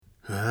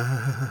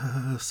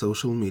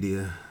Social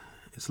media.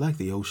 It's like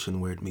the ocean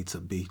where it meets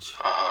a beach.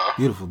 Uh-huh.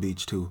 Beautiful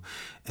beach, too.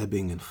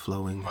 Ebbing and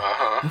flowing.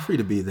 Uh-huh. You're free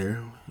to be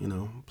there,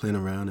 playing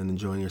around and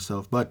enjoying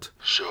yourself. But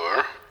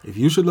Sure. if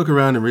you should look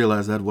around and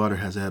realize that water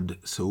has ebbed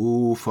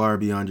so far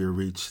beyond your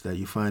reach that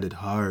you find it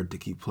hard to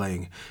keep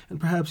playing, and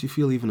perhaps you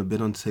feel even a bit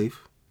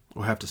unsafe,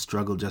 or have to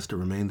struggle just to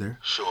remain there,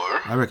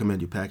 Sure. I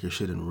recommend you pack your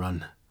shit and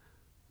run.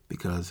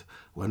 Because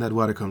when that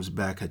water comes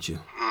back at you,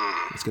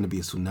 it's going to be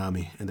a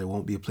tsunami, and there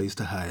won't be a place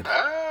to hide.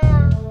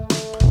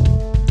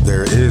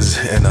 There is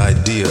an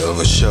idea of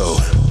a show,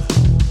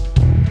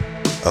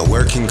 a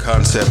working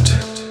concept,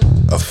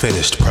 a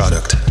finished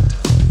product.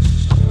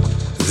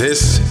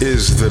 This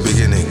is the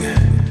beginning,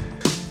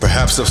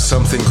 perhaps of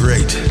something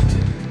great.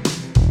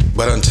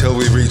 But until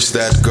we reach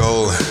that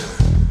goal,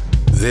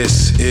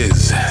 this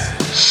is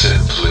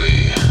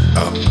simply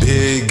a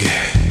big,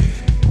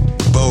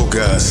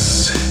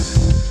 bogus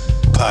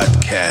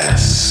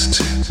podcast.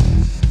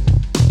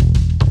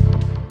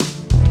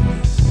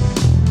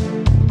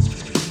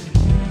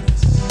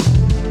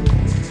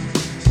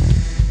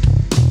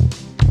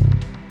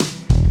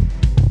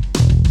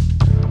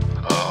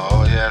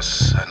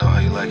 Yes, I know how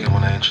you like it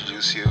when I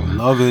introduce you.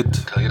 Love it.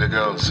 Tell you to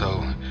go, so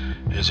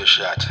here's your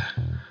shot.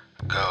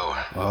 Go.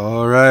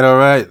 All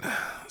right.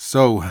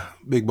 So,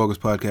 Big Bogus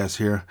Podcast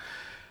here.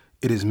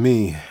 It is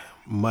me,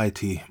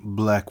 Mighty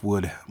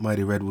Blackwood.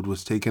 Mighty Redwood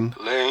was taken.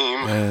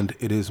 Lame. And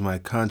it is my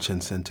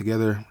conscience. And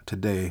together,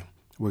 today,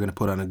 we're going to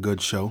put on a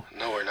good show.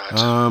 No, we're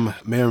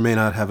not. May or may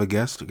not have a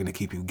guest. We're going to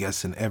keep you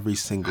guessing every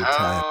single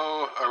time.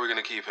 How are we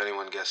going to keep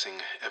anyone guessing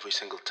every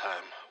single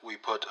time we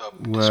put up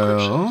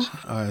descriptions? Well,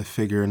 I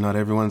figure not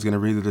everyone's going to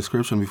read the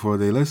description before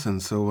they listen,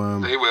 so,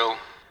 They will.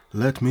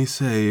 let me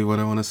say what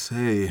I want to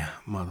say,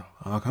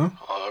 motherfucker.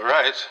 All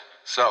right.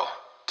 So,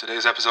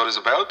 today's episode is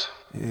about?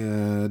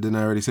 Yeah, didn't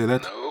I already say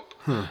that? Nope.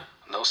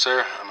 No,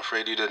 sir. I'm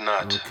afraid you did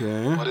not.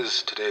 Okay. What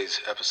is today's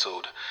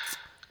episode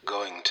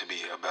going to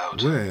be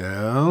about?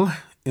 Well,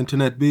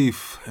 internet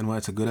beef, and why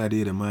it's a good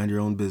idea to mind your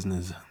own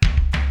business.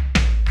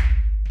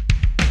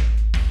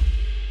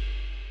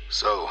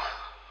 So,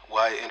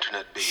 why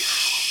internet beef?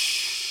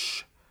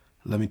 Shh.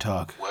 Let me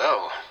talk.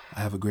 Well,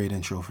 I have a great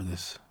intro for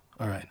this.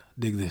 All right,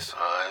 dig this.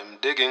 I'm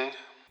digging.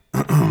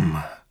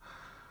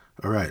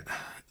 All right,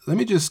 let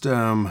me just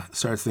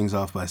start things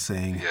off by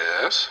saying,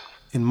 Yes?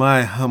 in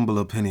my humble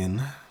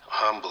opinion,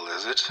 Humble,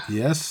 is it?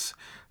 yes,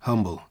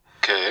 humble.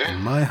 Okay.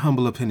 In my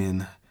humble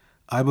opinion,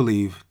 I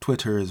believe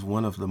Twitter is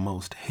one of the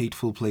most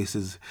hateful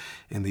places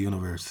in the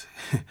universe.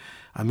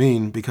 I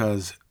mean,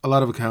 because a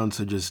lot of accounts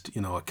are just,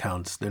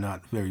 accounts. They're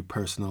not very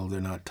personal.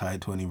 They're not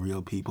tied to any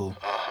real people,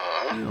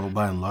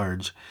 by and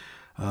large.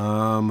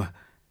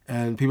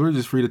 And people are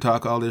just free to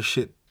talk all this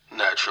shit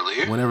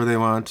Naturally. whenever they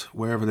want,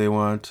 wherever they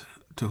want,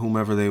 to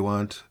whomever they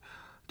want,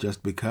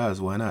 just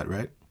because. Why not,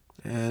 right?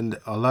 And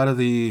a lot of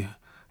the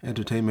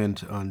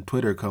entertainment on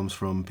Twitter comes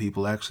from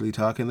people actually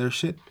talking their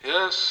shit.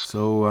 Yes.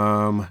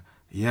 So,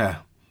 yeah,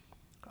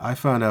 I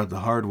found out the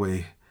hard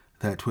way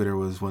that Twitter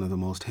was one of the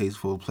most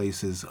hateful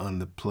places on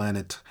the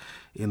planet,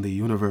 in the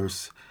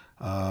universe,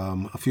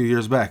 a few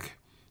years back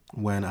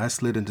when I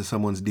slid into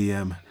someone's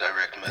DM.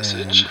 Direct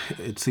message. And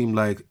it seemed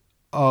like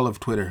all of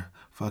Twitter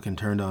fucking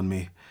turned on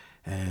me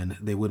and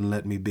they wouldn't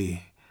let me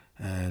be.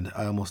 And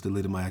I almost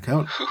deleted my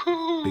account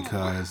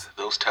because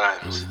Those it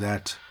times. was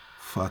that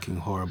fucking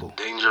horrible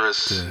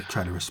Dangerous. to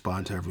try to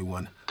respond to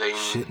everyone.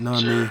 Shitting on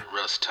me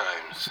Dangerous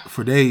times.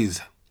 for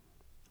days.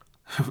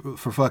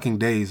 For fucking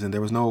days, and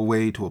there was no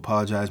way to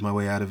apologize my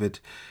way out of it.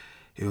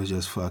 It was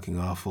just fucking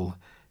awful.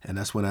 And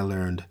that's when I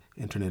learned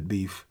internet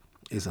beef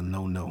is a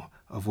no-no.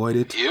 Avoid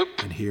it, Yep.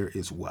 and here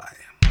is why.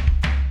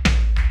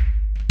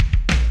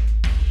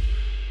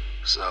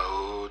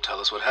 So, tell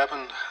us what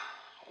happened.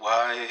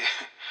 Why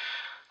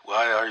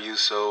are you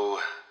so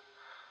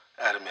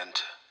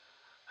adamant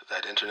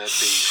that internet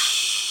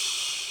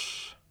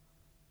beef?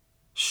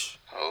 Shh.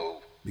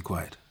 Oh, Be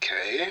quiet.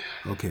 okay.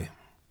 Okay.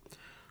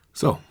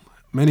 So,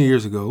 many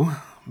years ago,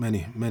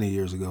 many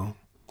years ago,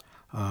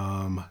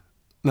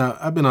 now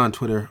I've been on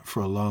Twitter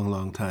for a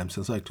long time,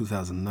 since like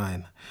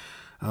 2009.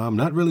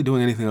 Not really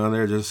doing anything on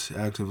there, just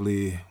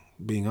actively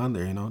being on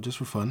there, just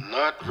for fun.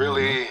 Not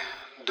really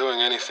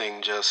doing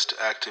anything, just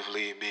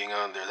actively being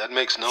on there. That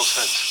makes no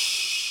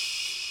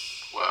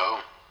sense. Wow.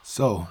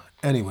 So,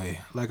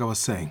 anyway, like I was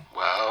saying,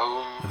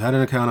 Wow. I've had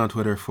an account on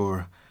Twitter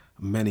for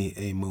many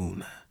a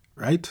moon,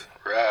 right?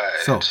 Right.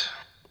 So,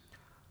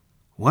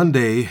 one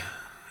day,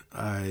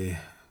 I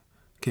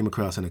came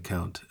across an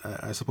account.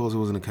 I suppose it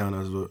was an account I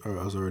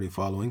was already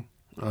following.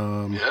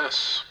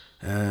 Yes.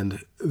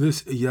 And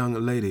this young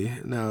lady,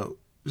 now,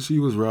 she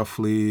was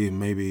roughly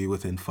maybe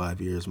within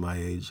 5 years my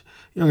age,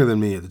 younger than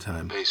me at the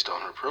time. Based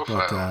on her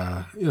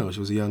profile. But, she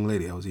was a young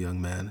lady. I was a young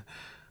man.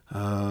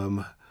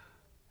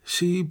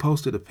 She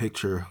posted a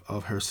picture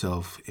of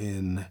herself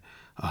in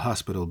a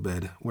hospital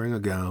bed, wearing a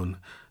gown.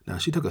 Now,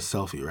 she took a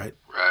selfie, right?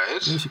 Right.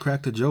 Then she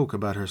cracked a joke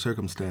about her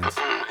circumstance.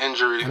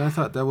 injury. And I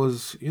thought that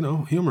was,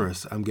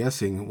 humorous. I'm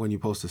guessing when you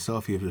post a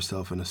selfie of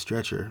yourself in a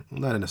stretcher,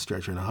 not in a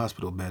stretcher, in a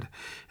hospital bed,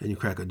 and you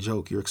crack a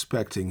joke, you're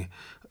expecting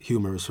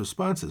humorous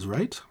responses,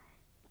 right?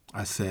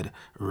 I said,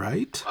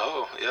 right?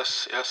 Oh,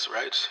 yes,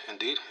 right,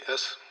 indeed,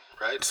 yes,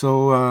 right.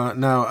 So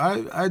now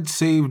I'd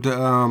saved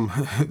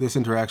this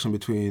interaction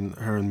between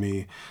her and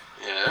me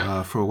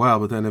for a while,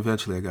 but then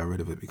eventually I got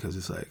rid of it because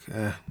it's like,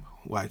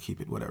 why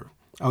keep it, whatever.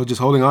 I was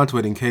just holding on to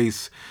it in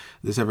case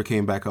this ever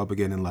came back up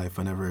again in life.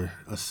 I never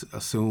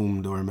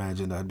assumed or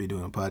imagined I'd be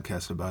doing a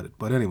podcast about it.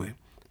 But anyway,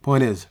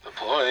 point is,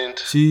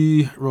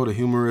 she wrote a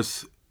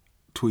humorous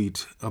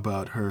tweet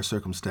about her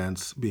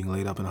circumstance being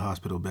laid up in a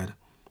hospital bed.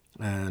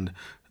 And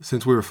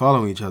since we were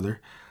following each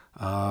other,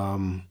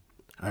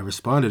 I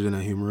responded in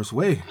a humorous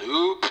way.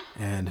 Nope.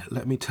 And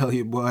let me tell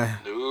you, boy,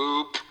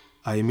 Nope.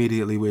 I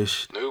immediately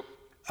wished Nope.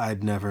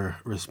 I'd never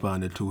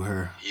responded to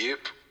her Yep.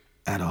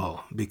 at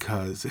all,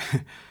 because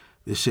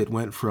this shit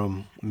went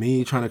from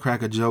me trying to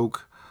crack a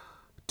joke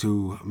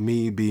to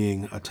me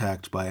being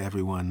attacked by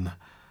everyone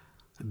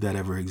that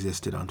ever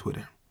existed on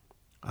Twitter.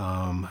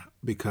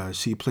 Because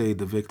she played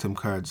the victim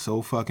card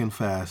so fucking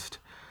fast.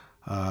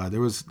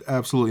 There was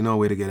absolutely no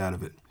way to get out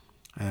of it.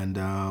 And,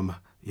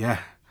 yeah.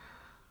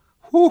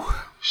 Whew.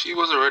 She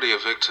was already a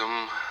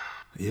victim.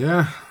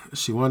 Yeah,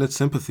 she wanted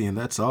sympathy, and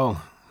that's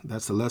all.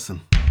 That's the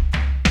lesson.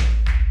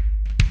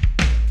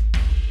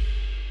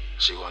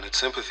 She wanted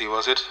sympathy,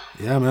 was it?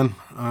 Yeah, man.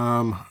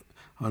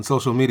 On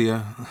social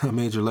media, a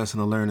major lesson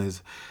to learn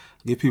is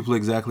give people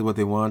exactly what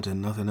they want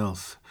and nothing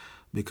else.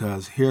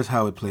 Because here's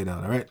how it played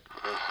out, all right?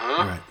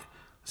 All right.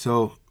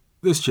 So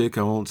this chick,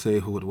 I won't say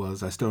who it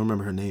was. I still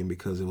remember her name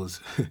because it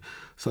was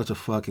such a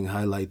fucking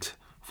highlight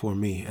for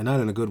me. And not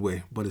in a good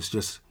way, but it's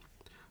just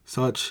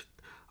such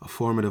a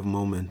formative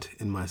moment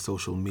in my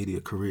social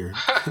media career.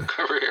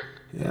 Career.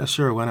 Yeah,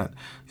 sure, why not?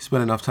 You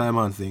spend enough time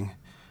on thing,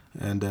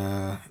 and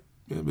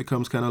it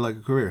becomes kind of like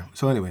a career.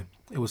 So anyway,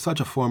 it was such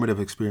a formative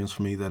experience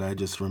for me that I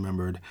just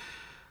remembered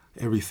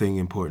everything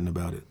important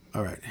about it.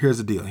 All right, here's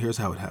the deal. Here's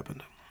how it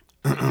happened.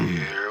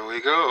 Here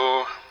we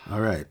go.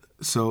 All right,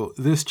 so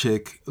this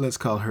chick, let's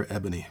call her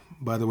Ebony.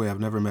 By the way, I've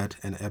never met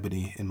an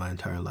Ebony in my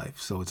entire life,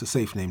 so it's a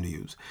safe name to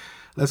use.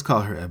 Let's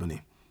call her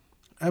Ebony.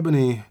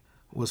 Ebony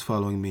was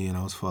following me and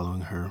I was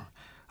following her.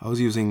 I was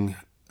using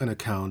an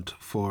account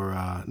for,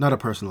 not a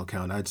personal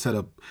account. I'd set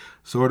up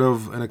sort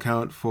of an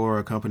account for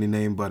a company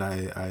name, but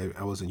I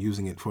wasn't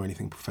using it for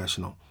anything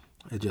professional.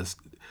 It just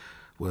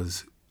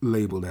was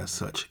labeled as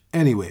such.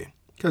 Anyway,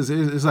 because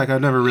it's like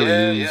I've never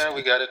really used... Yeah,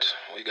 we got it.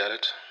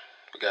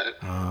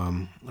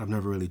 I've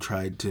never really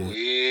tried to...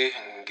 We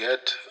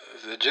get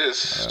the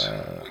gist.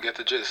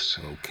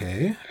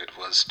 Okay. It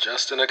was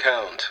just an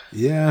account.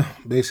 Yeah,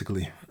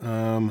 basically.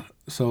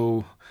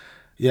 So,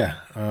 yeah,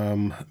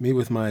 me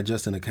with my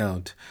just an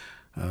account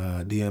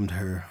DM'd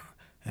her,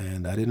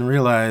 and I didn't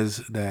realize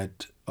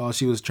that all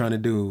she was trying to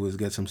do was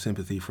get some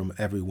sympathy from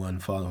everyone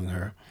following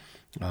her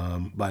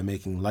by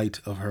making light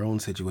of her own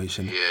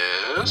situation.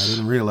 Yes. And I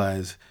didn't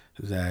realize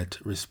that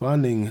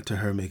responding to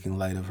her making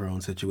light of her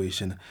own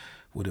situation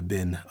would have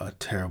been a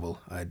terrible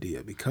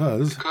idea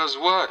because... Because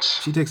what?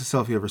 She takes a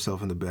selfie of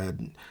herself in the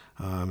bed,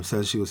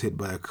 says she was hit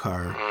by a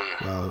car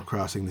while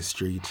crossing the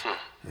street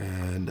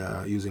and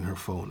using her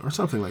phone or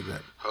something like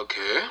that.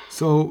 Okay.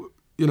 So,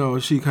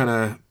 she kind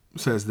of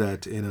says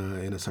that in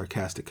a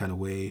sarcastic kind of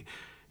way,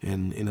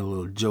 in a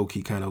little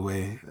jokey kind of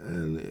way.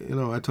 And,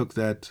 I took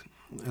that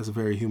as a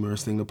very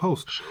humorous thing to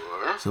post.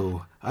 Sure.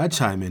 So I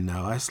chime in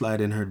now. I slide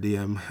in her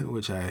DM,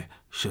 which I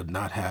should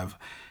not have.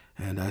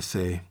 And I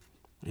say,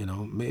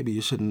 maybe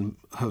you shouldn't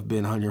have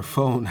been on your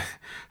phone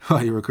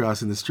while you were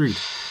crossing the street.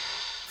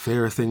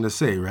 Fair thing to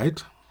say,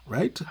 right?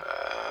 Right?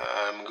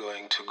 I'm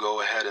going to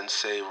go ahead and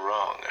say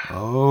wrong.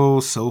 Oh,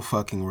 so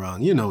fucking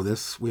wrong. You know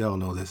this. We all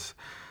know this.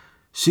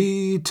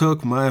 She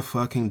took my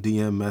fucking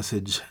DM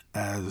message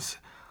as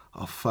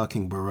a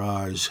fucking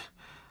barrage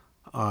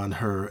on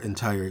her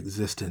entire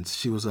existence.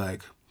 She was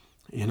like,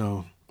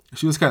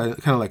 she was kind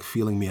of like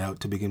feeling me out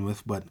to begin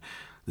with, but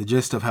the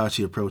gist of how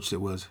she approached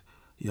it was,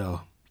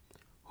 yo,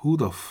 who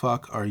the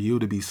fuck are you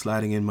to be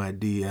sliding in my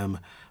DM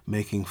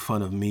making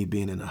fun of me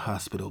being in a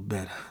hospital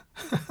bed?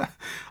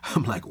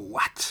 I'm like,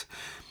 what?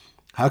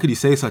 How could you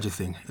say such a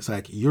thing? It's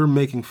like, you're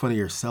making fun of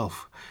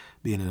yourself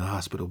being in a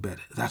hospital bed.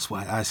 That's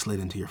why I slid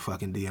into your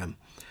fucking DM.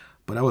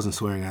 But I wasn't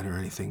swearing at her or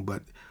anything,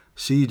 but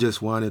she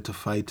just wanted to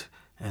fight,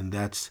 and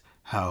that's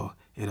how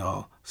it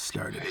all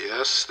started.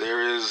 Yes,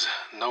 there is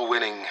no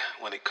winning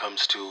when it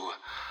comes to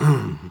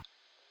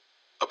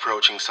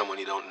approaching someone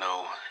you don't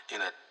know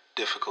in a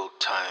difficult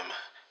time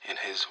in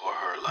his or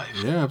her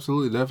life. Yeah,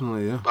 absolutely,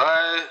 definitely, yeah.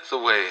 By the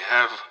way,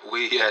 have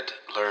we yet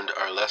learned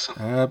our lesson?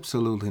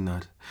 Absolutely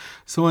not.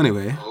 So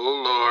anyway,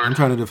 oh Lord, I'm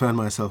trying to defend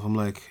myself. I'm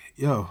like,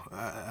 yo,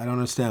 I don't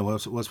understand.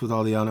 What's with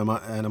all the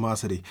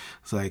animosity?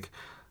 It's like,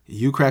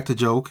 You cracked a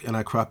joke, and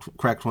I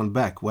cracked one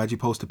back. Why'd you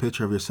post a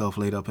picture of yourself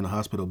laid up in a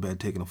hospital bed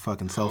taking a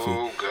fucking selfie?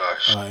 Oh,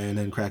 gosh. And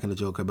then cracking a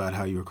joke about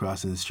how you were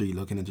crossing the street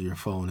looking into your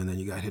phone, and then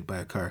you got hit by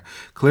a car.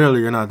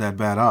 Clearly, you're not that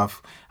bad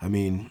off. I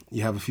mean,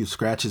 you have a few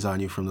scratches on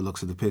you from the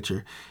looks of the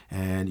picture,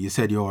 and you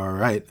said you're all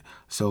right.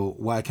 So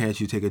why can't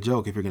you take a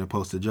joke if you're going to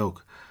post a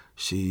joke?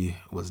 She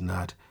was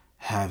not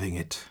having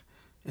it.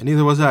 And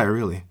neither was I,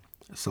 really.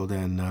 So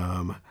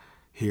then,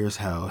 here's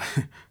how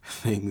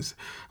things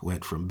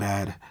went from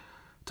bad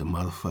to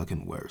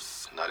motherfucking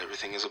worse. Not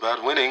everything is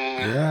about winning.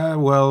 Yeah,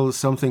 well,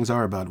 some things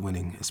are about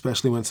winning,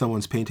 especially when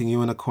someone's painting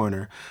you in a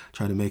corner,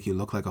 trying to make you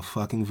look like a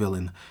fucking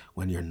villain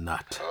when you're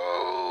not.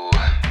 Oh.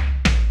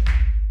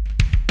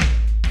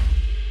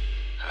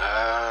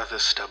 The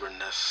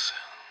stubbornness.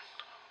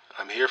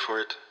 I'm here for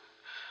it.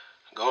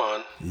 Go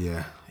on.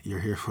 Yeah,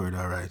 you're here for it,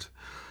 all right.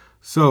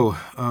 So,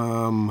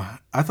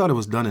 I thought it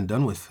was done and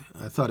done with.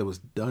 I thought it was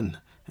done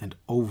and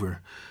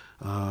over.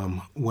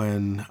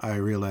 When I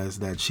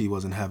realized that she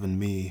wasn't having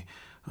me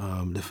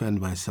defend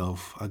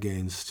myself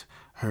against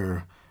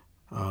her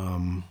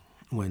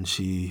when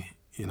she,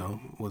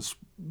 was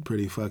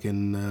pretty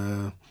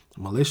fucking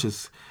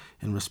malicious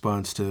in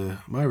response to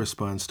my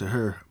response to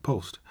her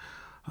post.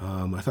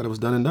 I thought it was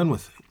done and done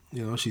with.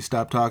 She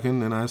stopped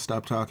talking and I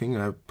stopped talking.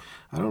 I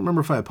don't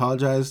remember if I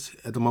apologized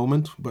at the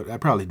moment, but I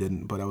probably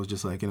didn't. But I was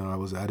just like,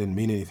 I didn't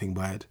mean anything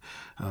by it.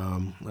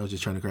 I was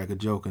just trying to crack a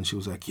joke, and she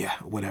was like, yeah,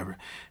 whatever.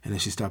 And then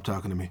she stopped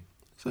talking to me.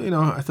 So,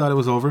 I thought it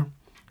was over.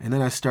 And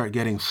then I start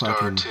getting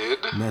fucking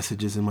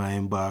messages in my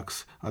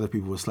inbox. Other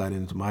people were sliding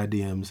into my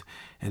DMs.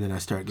 And then I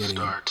start getting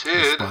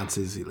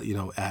responses,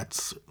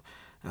 ats.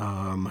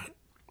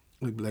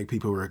 Like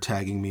people were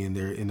tagging me in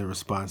their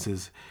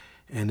responses.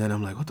 And then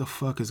I'm like, what the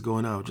fuck is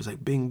going on? Just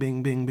like bing,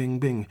 bing, bing, bing,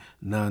 bing,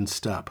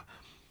 nonstop.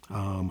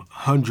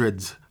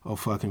 Hundreds of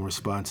fucking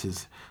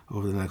responses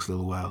over the next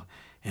little while.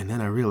 And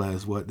then I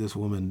realized what this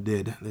woman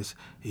did, this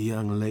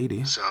young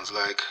lady. Sounds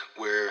like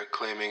we're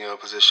claiming a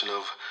position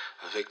of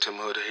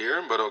victimhood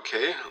here, but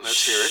okay,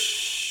 let's hear it.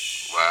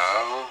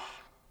 Wow.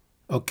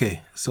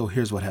 Okay, so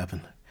here's what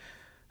happened.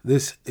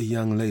 This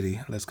young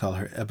lady, let's call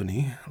her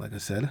Ebony, like I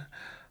said,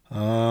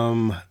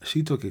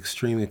 she took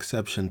extreme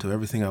exception to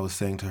everything I was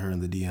saying to her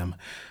in the DM.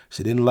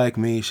 She didn't like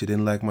me, she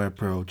didn't like my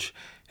approach,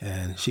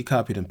 and she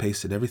copied and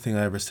pasted everything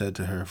I ever said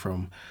to her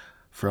from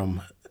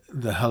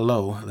the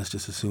hello. Let's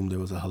just assume there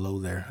was a hello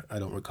there. I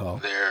don't recall.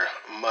 There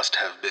must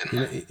have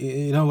been.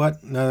 You know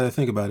what? Now that I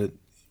think about it,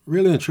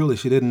 really and truly,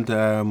 she didn't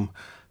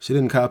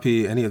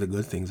copy any of the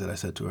good things that I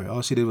said to her.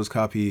 All she did was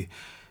copy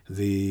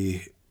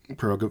the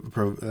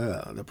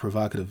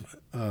provocative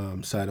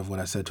side of what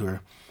I said to her.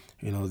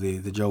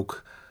 The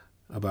joke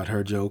about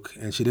her joke,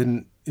 and she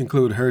didn't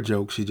include her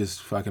joke. She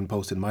just fucking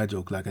posted my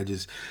joke. Like I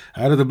just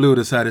out of the blue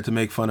decided to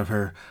make fun of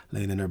her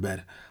laying in her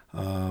bed,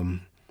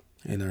 in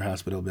her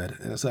hospital bed.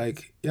 And it's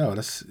like, yo,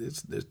 there's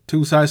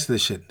two sides to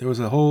this shit. There was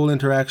a whole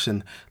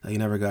interaction that you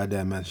never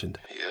goddamn mentioned.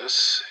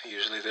 Yes,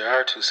 usually there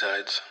are two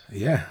sides.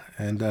 Yeah,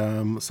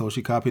 and so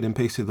she copied and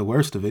pasted the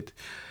worst of it,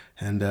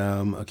 and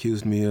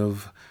accused me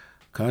of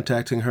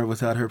contacting her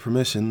without her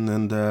permission,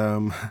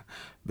 and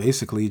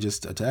basically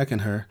just attacking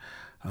her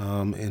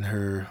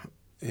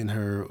in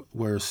her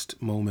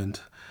worst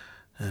moment.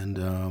 And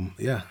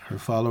her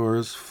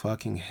followers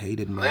fucking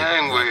hated my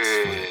language.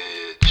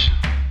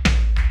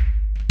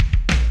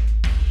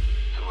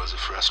 It was a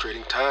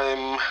frustrating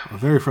time. A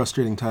very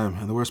frustrating time.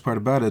 And the worst part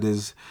about it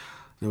is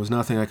there was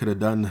nothing I could have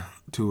done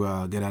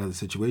to get out of the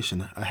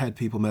situation. I had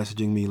people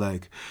messaging me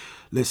like,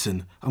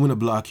 listen, I'm going to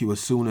block you as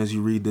soon as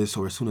you read this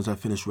or as soon as I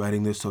finish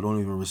writing this, so don't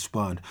even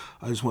respond.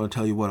 I just want to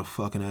tell you what a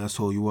fucking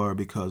asshole you are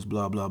because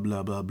blah, blah,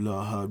 blah, blah,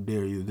 blah. How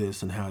dare you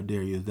this and how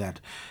dare you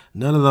that.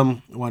 None of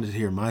them wanted to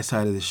hear my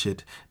side of this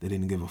shit. They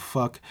didn't give a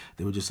fuck.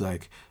 They were just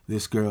like,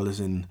 this girl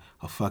is in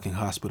a fucking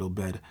hospital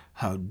bed.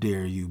 How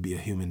dare you be a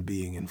human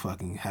being and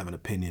fucking have an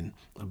opinion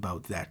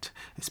about that,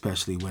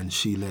 especially when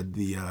she led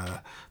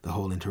the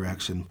whole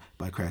interaction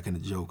by cracking a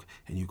joke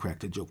and you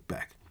cracked a joke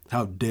back.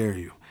 How dare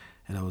you?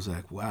 And I was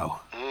like,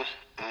 wow.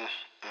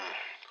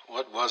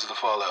 What was the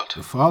fallout?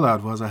 The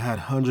fallout was I had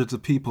hundreds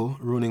of people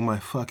ruining my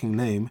fucking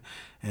name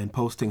and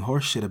posting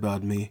horse shit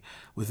about me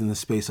within the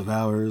space of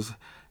hours.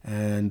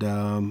 And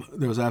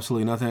there was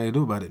absolutely nothing I could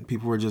do about it.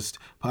 People were just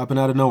popping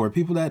out of nowhere.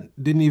 People that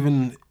didn't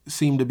even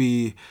seem to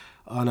be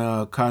in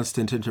a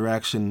constant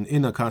interaction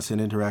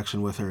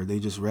with her. They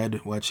just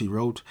read what she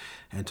wrote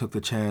and took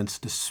the chance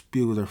to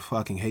spew their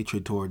fucking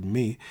hatred toward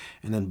me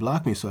and then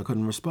block me so I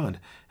couldn't respond.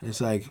 And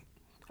it's like,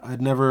 I'd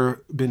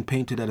never been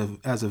painted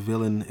as a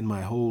villain in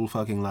my whole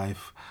fucking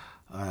life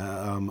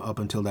up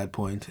until that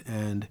point,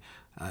 and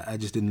I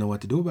just didn't know what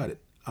to do about it.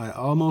 I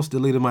almost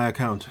deleted my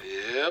account.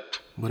 Yep.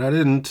 But I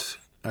didn't.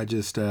 I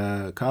just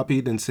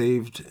copied and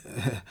saved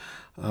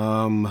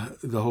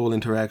the whole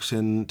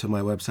interaction to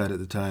my website at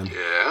the time.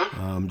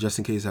 Yeah. Just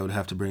in case I would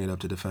have to bring it up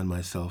to defend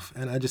myself.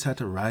 And I just had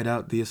to ride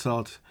out the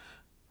assault.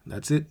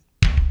 That's it.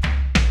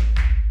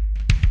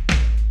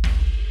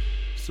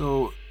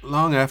 So,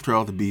 long after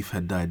all the beef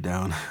had died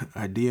down,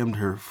 I DM'd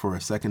her for a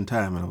second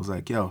time, and I was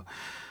like, yo,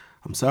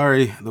 I'm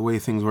sorry the way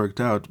things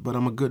worked out, but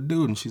I'm a good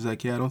dude. And she's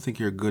like, yeah, I don't think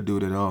you're a good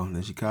dude at all. And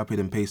then she copied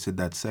and pasted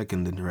that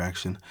second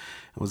interaction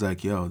and was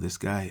like, yo, this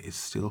guy is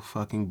still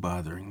fucking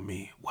bothering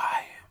me.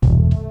 Why?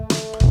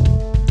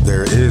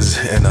 There is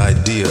an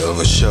idea of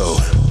a show,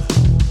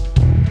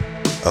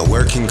 a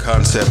working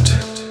concept,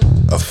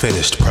 a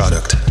finished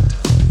product.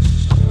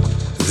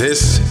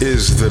 This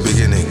is the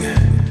beginning,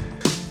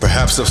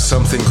 perhaps of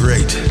something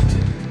great.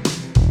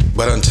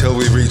 But until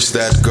we reach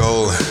that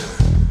goal,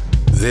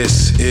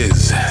 this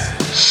is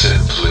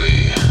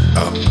simply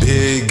a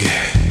big,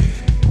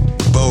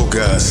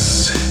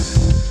 bogus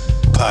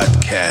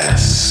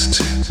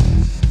podcast.